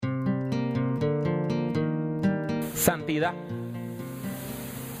Santidad.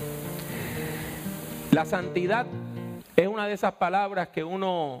 La santidad es una de esas palabras que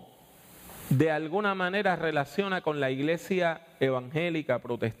uno de alguna manera relaciona con la iglesia evangélica,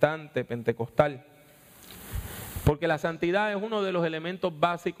 protestante, pentecostal. Porque la santidad es uno de los elementos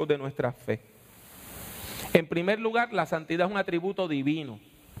básicos de nuestra fe. En primer lugar, la santidad es un atributo divino.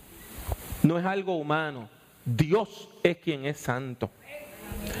 No es algo humano. Dios es quien es santo.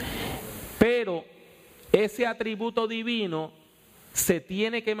 Pero ese atributo divino se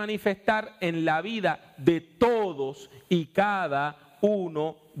tiene que manifestar en la vida de todos y cada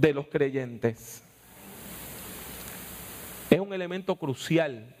uno de los creyentes. Es un elemento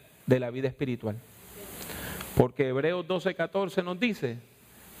crucial de la vida espiritual. Porque Hebreos 12:14 nos dice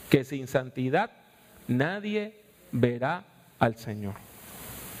que sin santidad nadie verá al Señor.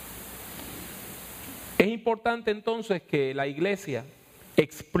 Es importante entonces que la iglesia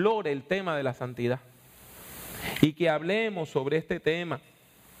explore el tema de la santidad y que hablemos sobre este tema,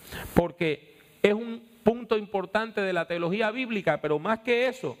 porque es un punto importante de la teología bíblica, pero más que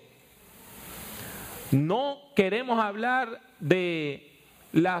eso, no queremos hablar de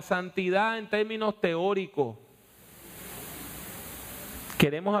la santidad en términos teóricos,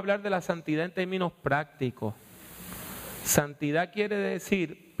 queremos hablar de la santidad en términos prácticos. Santidad quiere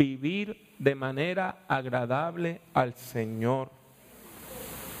decir vivir de manera agradable al Señor.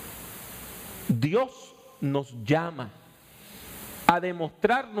 Dios nos llama a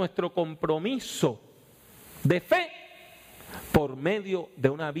demostrar nuestro compromiso de fe por medio de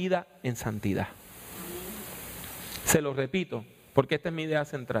una vida en santidad. Se lo repito, porque esta es mi idea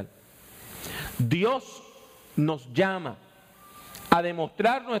central. Dios nos llama a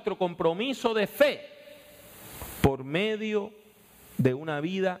demostrar nuestro compromiso de fe por medio de una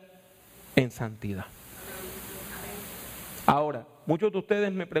vida en santidad. Ahora, muchos de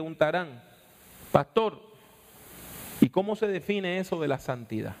ustedes me preguntarán, pastor, ¿y cómo se define eso de la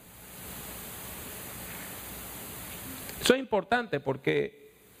santidad? Eso es importante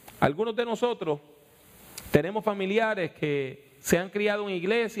porque algunos de nosotros tenemos familiares que se han criado en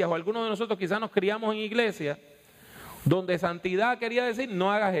iglesias, o algunos de nosotros quizás nos criamos en iglesias donde santidad quería decir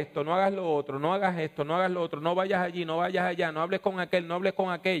no hagas esto, no hagas lo otro, no hagas esto, no hagas lo otro, no vayas allí, no vayas allá, no hables con aquel, no hables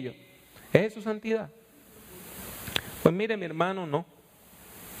con aquello. ¿Es eso santidad? Pues mire, mi hermano, no.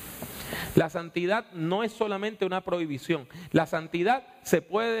 La santidad no es solamente una prohibición. La santidad se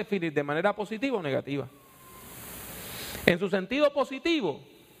puede definir de manera positiva o negativa. En su sentido positivo,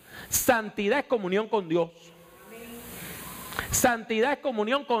 santidad es comunión con Dios. Santidad es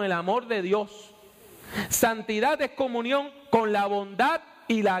comunión con el amor de Dios. Santidad es comunión con la bondad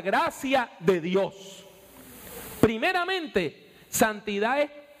y la gracia de Dios. Primeramente, santidad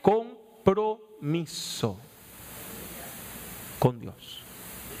es compromiso con Dios.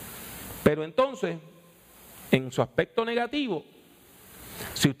 Pero entonces, en su aspecto negativo,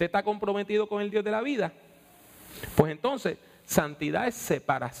 si usted está comprometido con el Dios de la vida, pues entonces santidad es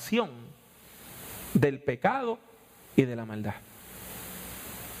separación del pecado y de la maldad.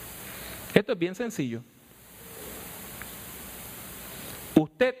 Esto es bien sencillo.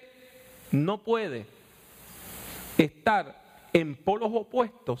 Usted no puede estar en polos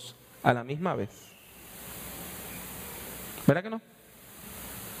opuestos a la misma vez. ¿Verdad que no?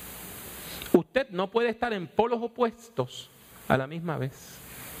 Usted no puede estar en polos opuestos a la misma vez.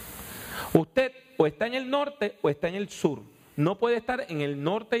 Usted o está en el norte o está en el sur. No puede estar en el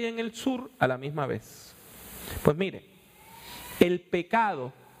norte y en el sur a la misma vez. Pues mire, el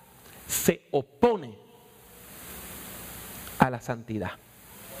pecado se opone a la santidad.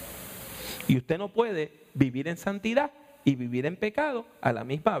 Y usted no puede vivir en santidad y vivir en pecado a la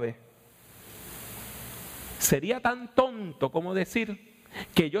misma vez. Sería tan tonto como decir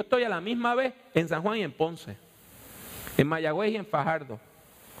que yo estoy a la misma vez en San Juan y en Ponce, en Mayagüez y en Fajardo,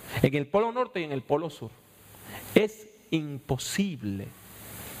 en el polo norte y en el polo sur. Es imposible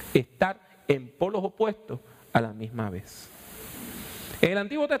estar en polos opuestos a la misma vez. En el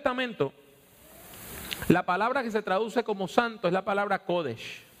Antiguo Testamento, la palabra que se traduce como santo es la palabra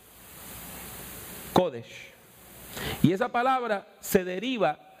Kodesh. Kodesh. Y esa palabra se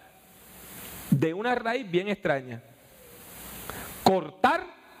deriva de una raíz bien extraña. Cortar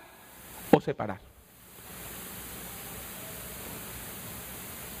o separar.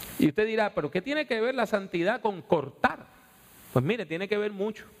 Y usted dirá, ¿pero qué tiene que ver la santidad con cortar? Pues mire, tiene que ver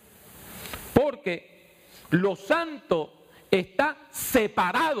mucho. Porque lo santo está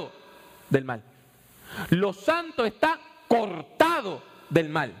separado del mal. Lo santo está cortado del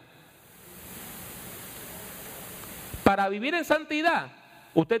mal. Para vivir en santidad,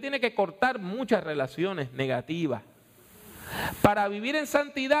 usted tiene que cortar muchas relaciones negativas. Para vivir en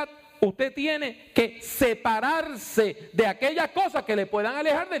santidad, usted tiene que separarse de aquellas cosas que le puedan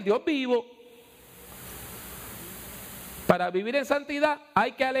alejar del Dios vivo. Para vivir en santidad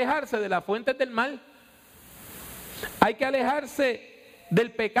hay que alejarse de las fuentes del mal. Hay que alejarse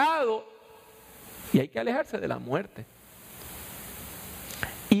del pecado y hay que alejarse de la muerte.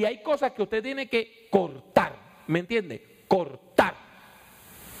 Y hay cosas que usted tiene que cortar, ¿me entiende? Cortar.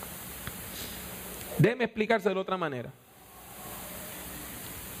 Déjeme explicárselo de otra manera.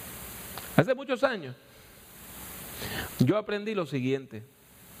 Hace muchos años yo aprendí lo siguiente.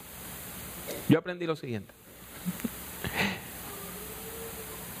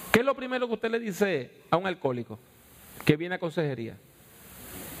 ¿Qué es lo primero que usted le dice a un alcohólico que viene a consejería?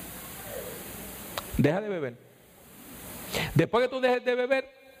 Deja de beber. Después que tú dejes de beber,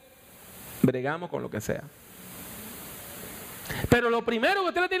 bregamos con lo que sea. Pero lo primero que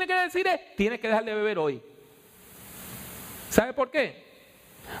usted le tiene que decir es, tienes que dejar de beber hoy. ¿Sabe por qué?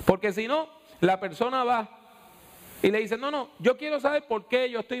 Porque si no, la persona va y le dice, no, yo quiero saber por qué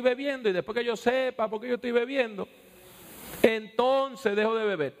yo estoy bebiendo, y después que yo sepa por qué yo estoy bebiendo, entonces dejo de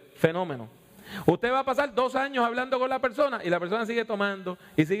beber. Fenómeno. Usted va a pasar 2 años hablando con la persona y la persona sigue tomando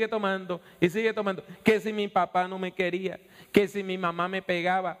y sigue tomando y sigue tomando. Que si mi papá no me quería, que si mi mamá me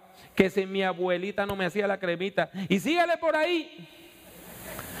pegaba, que si mi abuelita no me hacía la cremita, y sígale por ahí.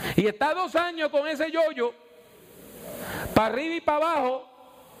 Y está 2 años con ese yoyo, para arriba y para abajo,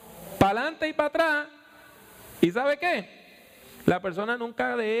 para adelante y para atrás. ¿Y sabe qué? La persona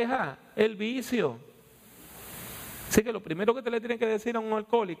nunca deja el vicio. Así que lo primero que te le tienen que decir a un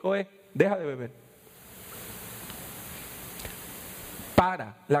alcohólico es, deja de beber.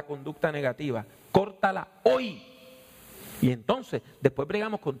 Para la conducta negativa, córtala hoy. Y entonces, después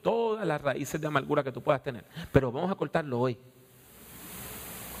bregamos con todas las raíces de amargura que tú puedas tener. Pero vamos a cortarlo hoy.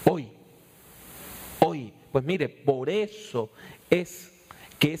 Hoy. Pues mire, por eso es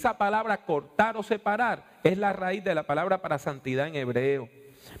que esa palabra cortar o separar es la raíz de la palabra para santidad en hebreo.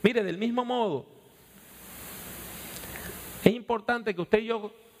 Mire, del mismo modo, es importante que usted y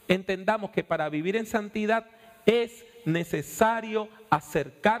yo entendamos que para vivir en santidad es necesario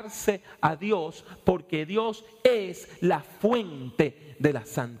acercarse a Dios, porque Dios es la fuente de la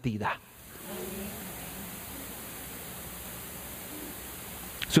santidad.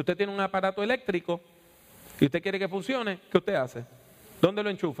 Si usted tiene un aparato eléctrico y usted quiere que funcione, ¿qué usted hace? ¿Dónde lo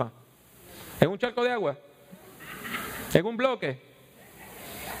enchufa? ¿En un charco de agua? ¿En un bloque?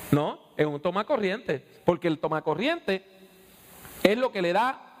 No, en un tomacorriente, porque el tomacorriente es lo que le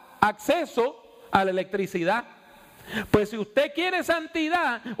da acceso a la electricidad. Pues si usted quiere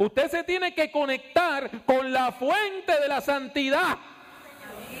santidad, usted se tiene que conectar con la fuente de la santidad.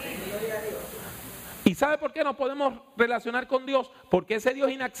 ¿Y sabe por qué nos podemos relacionar con Dios? Porque ese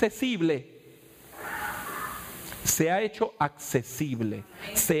Dios inaccesible se ha hecho accesible,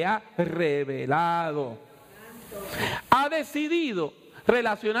 se ha revelado, ha decidido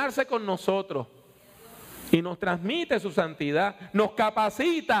relacionarse con nosotros. Y nos transmite su santidad, nos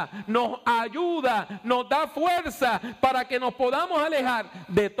capacita, nos ayuda, nos da fuerza para que nos podamos alejar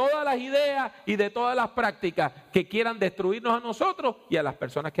de todas las ideas y de todas las prácticas que quieran destruirnos a nosotros y a las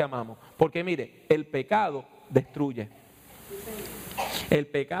personas que amamos. Porque mire, el pecado destruye. El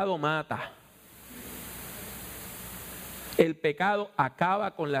pecado mata. El pecado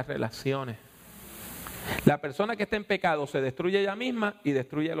acaba con las relaciones. La persona que está en pecado se destruye ella misma y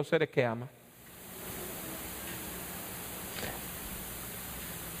destruye a los seres que ama.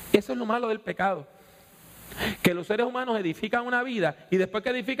 Eso es lo malo del pecado, que los seres humanos edifican una vida y después que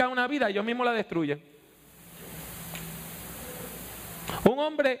edifican una vida ellos mismos la destruyen. Un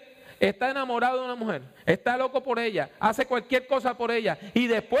hombre está enamorado de una mujer, está loco por ella, hace cualquier cosa por ella y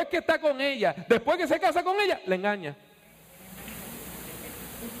después que está con ella, después que se casa con ella, le engaña.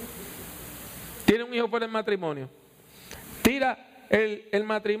 Tiene un hijo por el matrimonio, tira el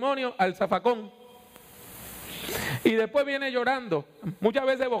matrimonio al zafacón. Y después viene llorando, muchas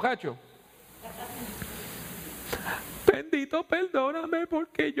veces borracho. Bendito, perdóname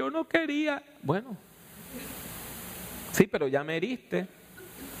porque yo no quería. Bueno, sí, pero ya me heriste,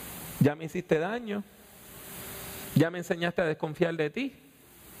 ya me hiciste daño, ya me enseñaste a desconfiar de ti.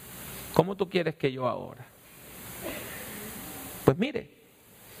 ¿Cómo tú quieres que yo ahora? Pues mire,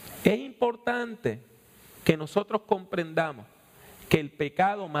 es importante que nosotros comprendamos que el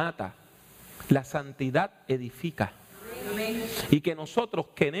pecado mata. La santidad edifica. Amén. Y que nosotros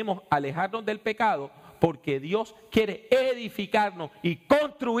queremos alejarnos del pecado porque Dios quiere edificarnos y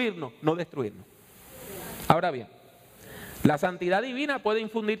construirnos, no destruirnos. Ahora bien, la santidad divina puede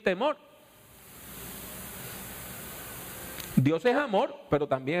infundir temor. Dios es amor, pero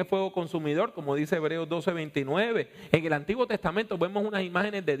también es fuego consumidor, como dice Hebreos 12:29. En el Antiguo Testamento vemos unas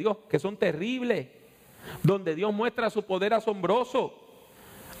imágenes de Dios que son terribles, donde Dios muestra su poder asombroso.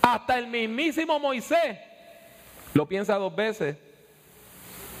 Hasta el mismísimo Moisés lo piensa 2 veces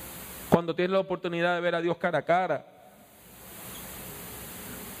cuando tiene la oportunidad de ver a Dios cara a cara.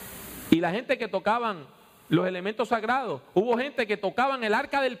 Y la gente que tocaban los elementos sagrados, hubo gente que tocaban el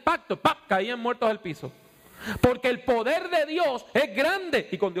arca del pacto, ¡pap!, caían muertos al piso. Porque el poder de Dios es grande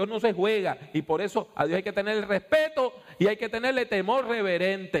y con Dios no se juega. Y por eso a Dios hay que tenerle respeto y hay que tenerle temor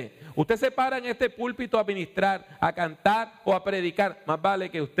reverente. Usted se para en este púlpito a ministrar, a cantar o a predicar. Más vale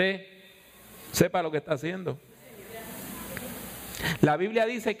que usted sepa lo que está haciendo. La Biblia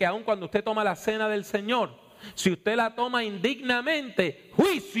dice que aun cuando usted toma la cena del Señor, si usted la toma indignamente,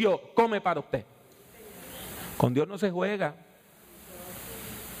 juicio come para usted. Con Dios no se juega.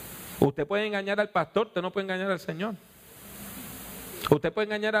 Usted puede engañar al pastor, usted no puede engañar al Señor. Usted puede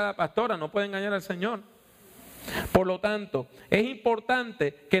engañar a la pastora, no puede engañar al Señor. Por lo tanto, es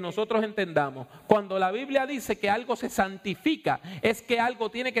importante que nosotros entendamos, cuando la Biblia dice que algo se santifica, es que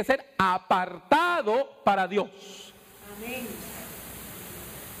algo tiene que ser apartado para Dios. Amén.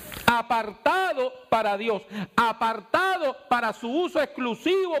 Apartado para Dios, apartado para su uso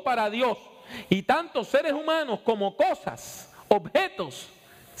exclusivo para Dios. Y tanto seres humanos como cosas, objetos,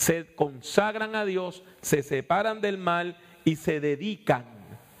 se consagran a Dios, se separan del mal y se dedican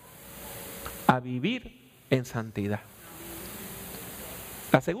a vivir en santidad.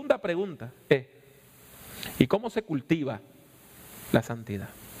 La segunda pregunta es, ¿y cómo se cultiva la santidad?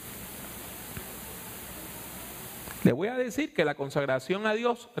 Le voy a decir que la consagración a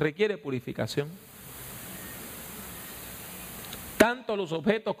Dios requiere purificación. Tanto los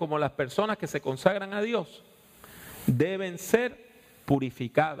objetos como las personas que se consagran a Dios deben ser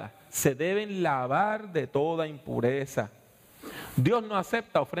purificadas, se deben lavar de toda impureza. Dios no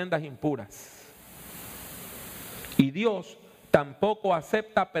acepta ofrendas impuras. Y Dios tampoco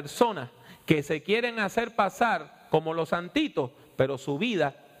acepta personas que se quieren hacer pasar como los santitos, pero su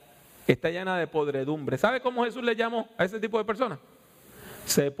vida está llena de podredumbre. ¿Sabe cómo Jesús le llamó a ese tipo de personas?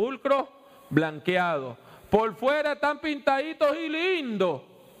 Sepulcro blanqueado. Por fuera están pintaditos y lindos.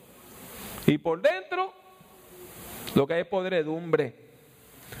 Y por dentro, lo que hay es podredumbre.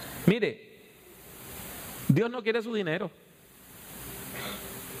 Mire, Dios no quiere su dinero.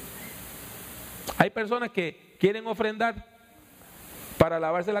 Hay personas que quieren ofrendar para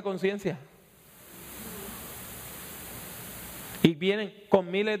lavarse la conciencia. Y vienen con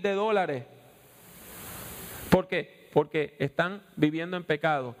miles de dólares. ¿Por qué? Porque están viviendo en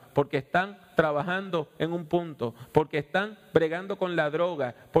pecado, porque están trabajando en un punto, porque están bregando con la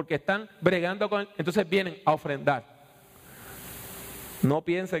droga, porque están bregando con... Entonces vienen a ofrendar. No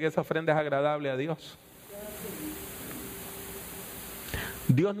piense que esa ofrenda es agradable a Dios.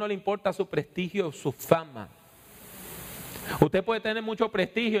 Dios no le importa su prestigio, su fama. Usted puede tener mucho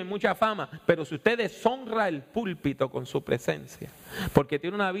prestigio y mucha fama, pero si usted deshonra el púlpito con su presencia, porque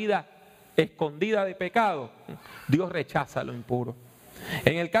tiene una vida escondida de pecado, Dios rechaza lo impuro.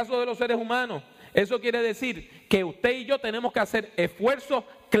 En el caso de los seres humanos, eso quiere decir que usted y yo tenemos que hacer esfuerzos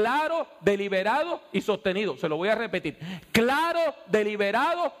claros, deliberados y sostenidos. Se lo voy a repetir. Claros,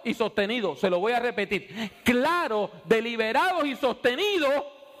 deliberados y sostenidos. Se lo voy a repetir. Claros, deliberados y sostenidos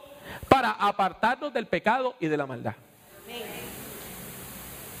para apartarnos del pecado y de la maldad.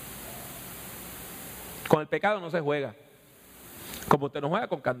 Con el pecado no se juega. Como usted no juega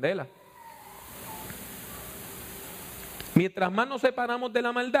con candela. Mientras más nos separamos de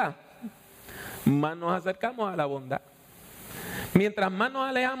la maldad, más nos acercamos a la bondad. Mientras más nos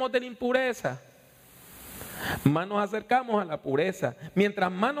alejamos de la impureza, más nos acercamos a la pureza. Mientras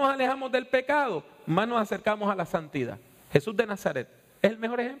más nos alejamos del pecado, más nos acercamos a la santidad. Jesús de Nazaret es el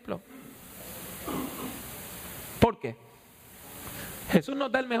mejor ejemplo. ¿Por qué? Jesús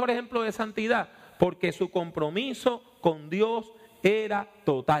nos da el mejor ejemplo de santidad porque su compromiso con Dios era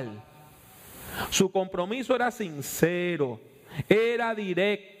total. Su compromiso era sincero, era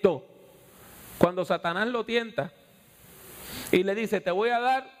directo. Cuando Satanás lo tienta y le dice, te voy a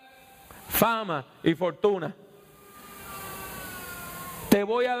dar fama y fortuna, te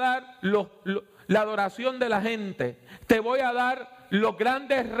voy a dar la adoración de la gente, te voy a dar los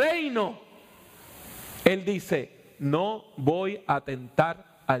grandes reinos, él dice, no voy a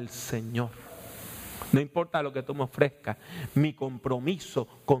tentar al Señor. No importa lo que tú me ofrezcas, mi compromiso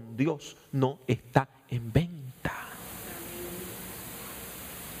con Dios no está en venta.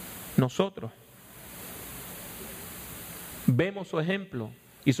 Nosotros vemos su ejemplo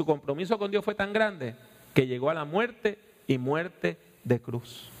y su compromiso con Dios fue tan grande que llegó a la muerte y muerte de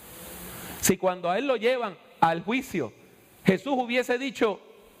cruz. Si cuando a él lo llevan al juicio Jesús hubiese dicho,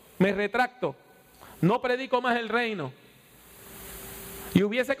 me retracto, no predico más el reino, y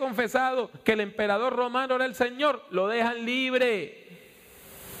hubiese confesado que el emperador romano era el Señor, lo dejan libre.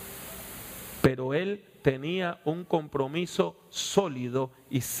 Pero él tenía un compromiso sólido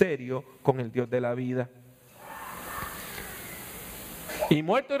y serio con el Dios de la vida. Y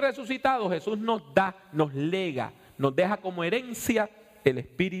muerto y resucitado, Jesús nos da, nos lega, nos deja como herencia el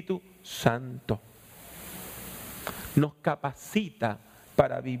Espíritu Santo. Nos capacita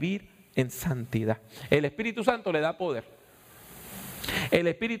para vivir en santidad. El Espíritu Santo le da poder. El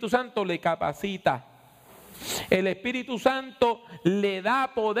Espíritu Santo le capacita. El Espíritu Santo le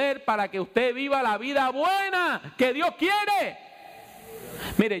da poder para que usted viva la vida buena que Dios quiere.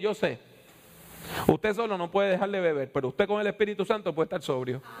 Mire, yo sé, usted solo no puede dejar de beber, pero usted con el Espíritu Santo puede estar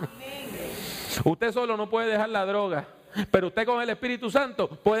sobrio. Usted solo no puede dejar la droga, pero usted con el Espíritu Santo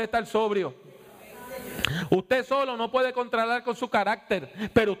puede estar sobrio. Usted solo no puede controlar con su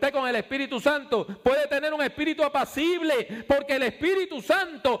carácter, pero usted con el Espíritu Santo puede tener un espíritu apacible, porque el Espíritu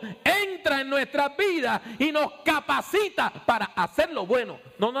Santo entra en nuestras vidas y nos capacita para hacer lo bueno,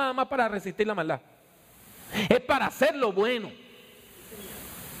 no nada más para resistir la maldad, es para hacer lo bueno.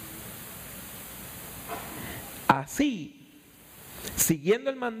 Así, siguiendo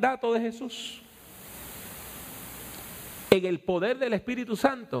el mandato de Jesús, en el poder del Espíritu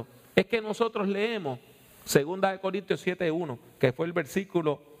Santo, es que nosotros leemos 2 Corintios 7:1, que fue el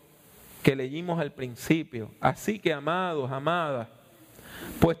versículo que leímos al principio. Así que, amados, amadas,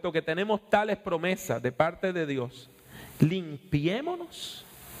 puesto que tenemos tales promesas de parte de Dios, limpiémonos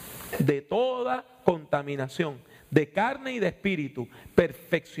de toda contaminación, de carne y de espíritu,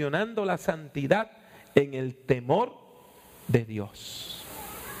 perfeccionando la santidad en el temor de Dios.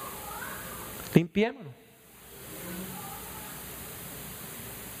 Limpiémonos.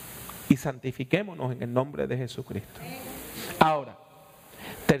 Y santifiquémonos en el nombre de Jesucristo. Ahora,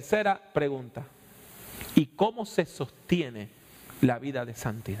 tercera pregunta. ¿Y cómo se sostiene la vida de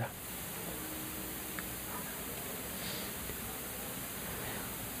santidad?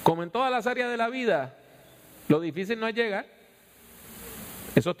 Como en todas las áreas de la vida, lo difícil no es llegar,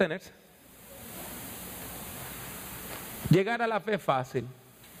 es sostenerse. Llegar a la fe es fácil.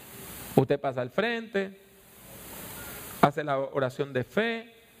 Usted pasa al frente, hace la oración de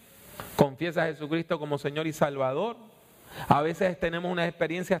fe, confiesa a Jesucristo como Señor y Salvador. A veces tenemos unas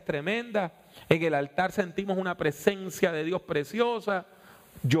experiencias tremendas. En el altar sentimos una presencia de Dios preciosa.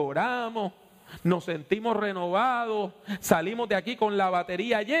 Lloramos, nos sentimos renovados. Salimos de aquí con la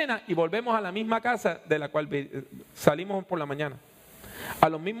batería llena y volvemos a la misma casa de la cual salimos por la mañana. A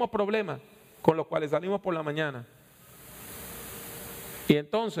los mismos problemas con los cuales salimos por la mañana. Y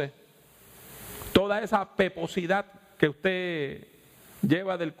entonces, toda esa peposidad que usted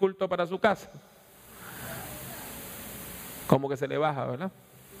lleva del culto para su casa, como que se le baja, ¿verdad?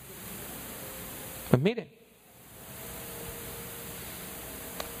 Pues mire,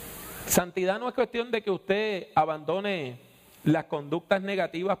 santidad no es cuestión de que usted abandone las conductas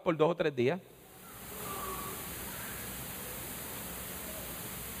negativas por 2 o 3 días.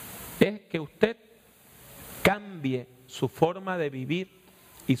 Es que usted cambie su forma de vivir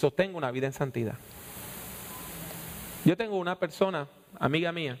y sostenga una vida en santidad. Yo tengo una persona,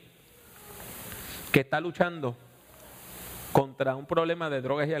 amiga mía, que está luchando contra un problema de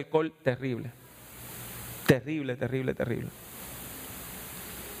drogas y alcohol terrible. Terrible, terrible, terrible.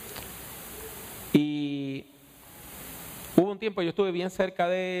 Y hubo un tiempo, yo estuve bien cerca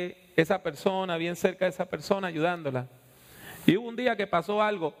de esa persona, ayudándola. Y hubo un día que pasó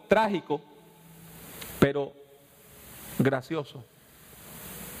algo trágico, pero gracioso.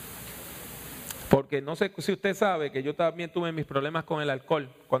 Porque no sé si usted sabe que yo también tuve mis problemas con el alcohol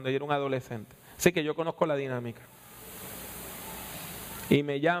cuando yo era un adolescente. Así que yo conozco la dinámica. Y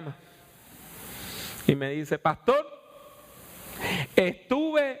me llama y me dice: pastor,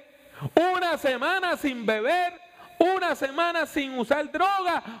 estuve una semana sin beber, una semana sin usar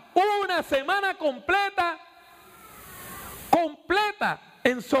droga, una semana completa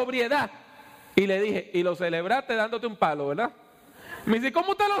en sobriedad. Y le dije: y lo celebraste dándote un palo, ¿verdad? Me dice: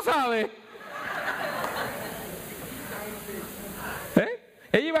 ¿cómo usted lo sabe?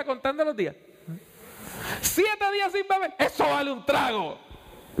 Ella iba contando los días. 7 días sin beber, eso vale un trago.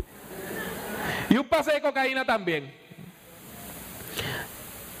 Y un pase de cocaína también.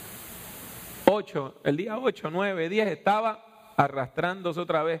 8, el día 8, 9, 10 estaba arrastrándose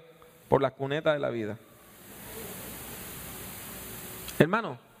otra vez por las cunetas de la vida.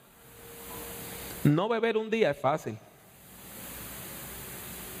 Hermano, no beber un día es fácil.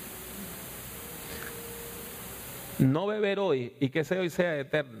 No beber hoy y que ese hoy sea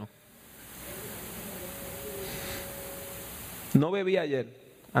eterno. No bebí ayer,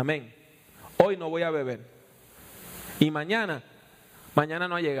 amén. Hoy no voy a beber. Y mañana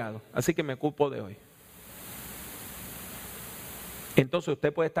no ha llegado, así que me ocupo de hoy. Entonces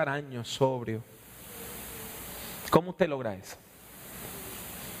usted puede estar años sobrio. ¿Cómo usted logra eso?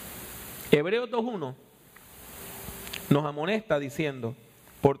 Hebreos 2:1 nos amonesta diciendo: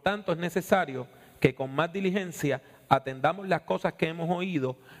 por tanto es necesario que con más diligencia atendamos las cosas que hemos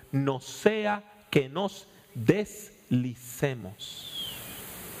oído, no sea que nos deslicemos.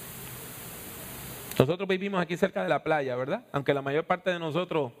 Nosotros vivimos aquí cerca de la playa, ¿verdad? Aunque la mayor parte de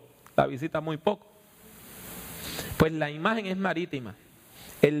nosotros la visita muy poco. Pues la imagen es marítima.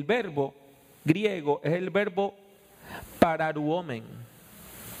 El verbo griego es el verbo pararuomen.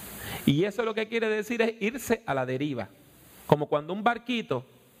 Y eso lo que quiere decir es irse a la deriva. Como cuando un barquito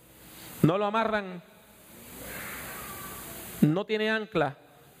no lo amarran, no tiene ancla,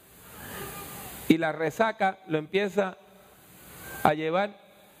 y la resaca lo empieza a llevar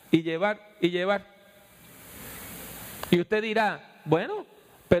y llevar y llevar. Y usted dirá, bueno,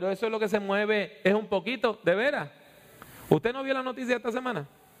 pero eso es lo que se mueve, es un poquito, ¿de veras? ¿Usted no vio la noticia esta semana?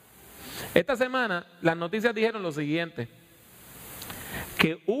 Esta semana las noticias dijeron lo siguiente: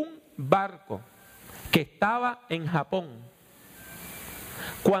 que un barco que estaba en Japón,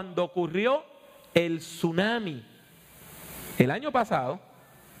 cuando ocurrió el tsunami el año pasado,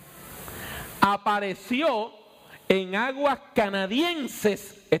 apareció en aguas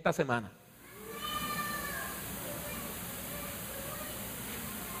canadienses esta semana.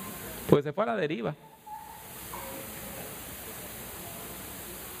 Pues se fue a la deriva.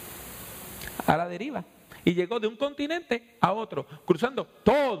 A la deriva. Y llegó de un continente a otro, cruzando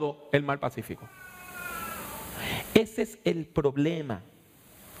todo el mar Pacífico. Ese es el problema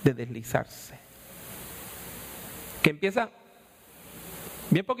de deslizarse. Que empieza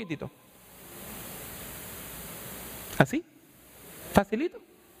bien poquitito. Así, facilito.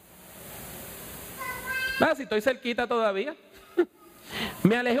 Ah, si estoy cerquita todavía.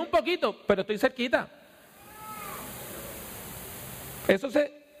 Me alejé un poquito, pero estoy cerquita. Eso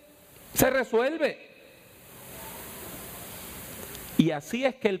se resuelve. Y así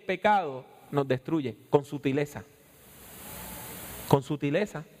es que el pecado nos destruye, con sutileza. Con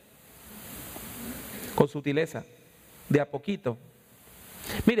sutileza. Con sutileza. De a poquito.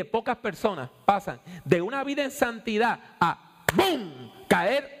 Mire, pocas personas pasan de una vida en santidad a ¡bum!,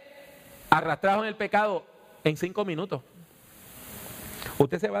 caer arrastrados en el pecado en 5 minutos.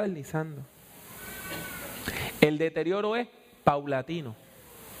 Usted se va deslizando. El deterioro es paulatino.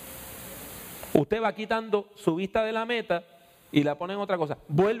 Usted va quitando su vista de la meta y la pone en otra cosa.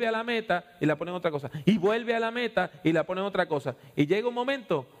 Vuelve a la meta y la pone en otra cosa. Y vuelve a la meta y la pone en otra cosa. Y llega un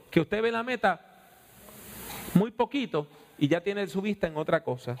momento que usted ve la meta muy poquito y ya tiene su vista en otra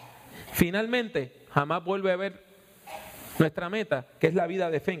cosa. Finalmente, jamás vuelve a ver nuestra meta, que es la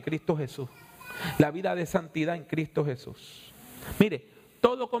vida de fe en Cristo Jesús. La vida de santidad en Cristo Jesús. Mire,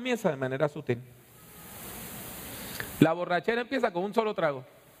 todo comienza de manera sutil. La borrachera empieza con un solo trago.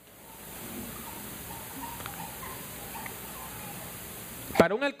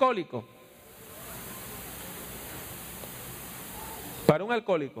 Para un alcohólico,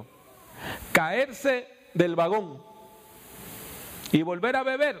 caerse del vagón y volver a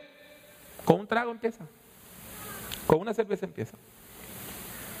beber, con un trago empieza. Con una cerveza empieza.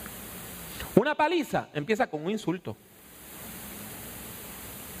 Una paliza empieza con un insulto.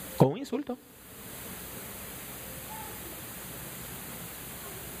 Con un insulto.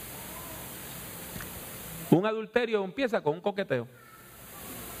 Un adulterio empieza con un coqueteo.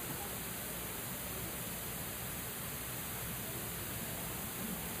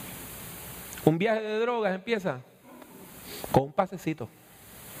 Un viaje de drogas empieza con un pasecito.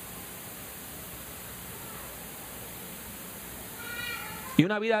 Y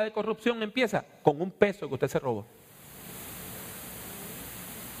una vida de corrupción empieza con un peso que usted se robó.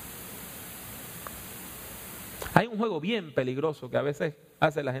 Hay un juego bien peligroso que a veces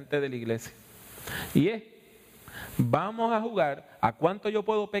hace la gente de la iglesia. Y es, vamos a jugar a cuánto yo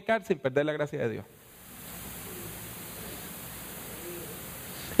puedo pecar sin perder la gracia de Dios.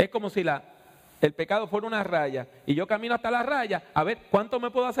 Es como si el pecado fuera una raya y yo camino hasta la raya a ver cuánto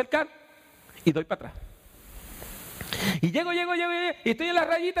me puedo acercar y doy para atrás. Y llego y estoy en la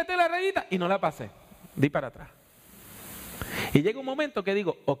rayita y no la pasé, di para atrás. Y llega un momento que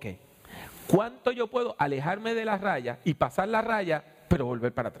digo, ok, ¿cuánto yo puedo alejarme de la raya y pasar la raya pero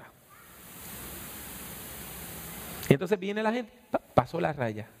volver para atrás? Y entonces viene la gente, pasó la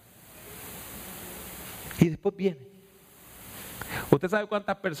raya. Y después viene. ¿Usted sabe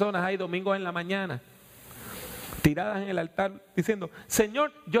cuántas personas hay domingos en la mañana tiradas en el altar diciendo,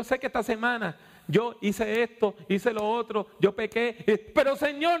 Señor, yo sé que esta semana yo hice esto, hice lo otro, yo pequé, pero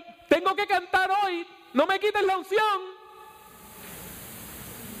Señor, tengo que cantar hoy, no me quites la unción.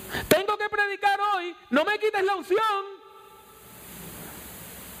 Tengo que predicar hoy, no me quites la unción.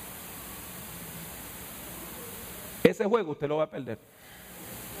 Ese juego usted lo va a perder.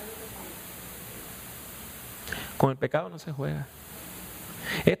 Con el pecado no se juega.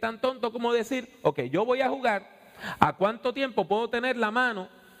 Es tan tonto como decir, ok, yo voy a jugar, ¿a cuánto tiempo puedo tener la mano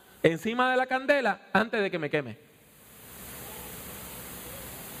encima de la candela antes de que me queme?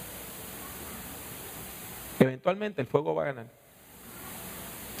 Eventualmente el fuego va a ganar.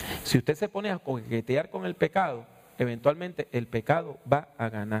 Si usted se pone a coquetear con el pecado, eventualmente el pecado va a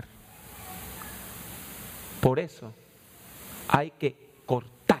ganar. Por eso hay que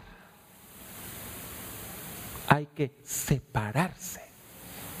cortar, hay que separarse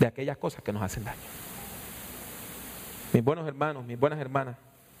de aquellas cosas que nos hacen daño. Mis buenos hermanos, mis buenas hermanas,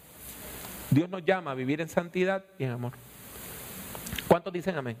 Dios nos llama a vivir en santidad y en amor. ¿Cuántos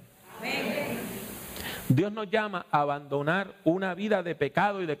dicen amén? Amén. Dios nos llama a abandonar una vida de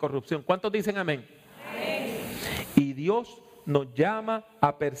pecado y de corrupción. ¿Cuántos dicen amén? Amén. Y Dios nos llama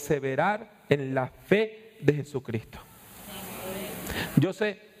a perseverar en la fe de Jesucristo. Yo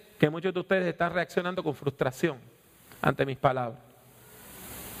sé que muchos de ustedes están reaccionando con frustración ante mis palabras.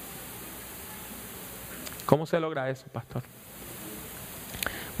 ¿Cómo se logra eso, pastor?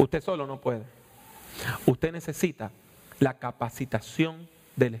 Usted solo no puede. Usted necesita la capacitación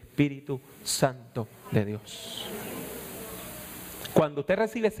del Espíritu Santo de Dios. Cuando usted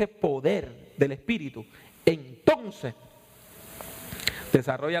recibe ese poder del Espíritu, entonces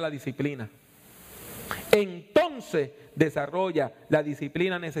desarrolla la disciplina. Entonces desarrolla la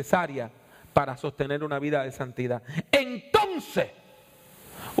disciplina necesaria para sostener una vida de santidad. Entonces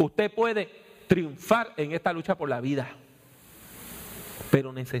usted puede triunfar en esta lucha por la vida.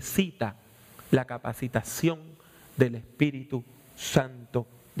 Pero necesita la capacitación del Espíritu Santo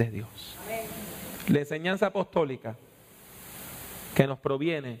de Dios. Amén. La enseñanza apostólica que nos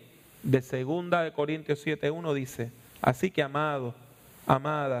proviene de 2 Corintios 7:1 dice: así que amados,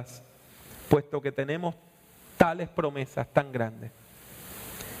 amadas, puesto que tenemos tales promesas tan grandes,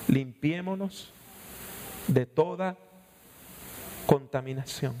 limpiémonos de toda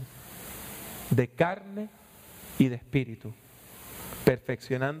contaminación, de carne y de espíritu,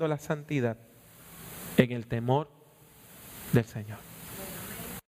 perfeccionando la santidad en el temor del Señor.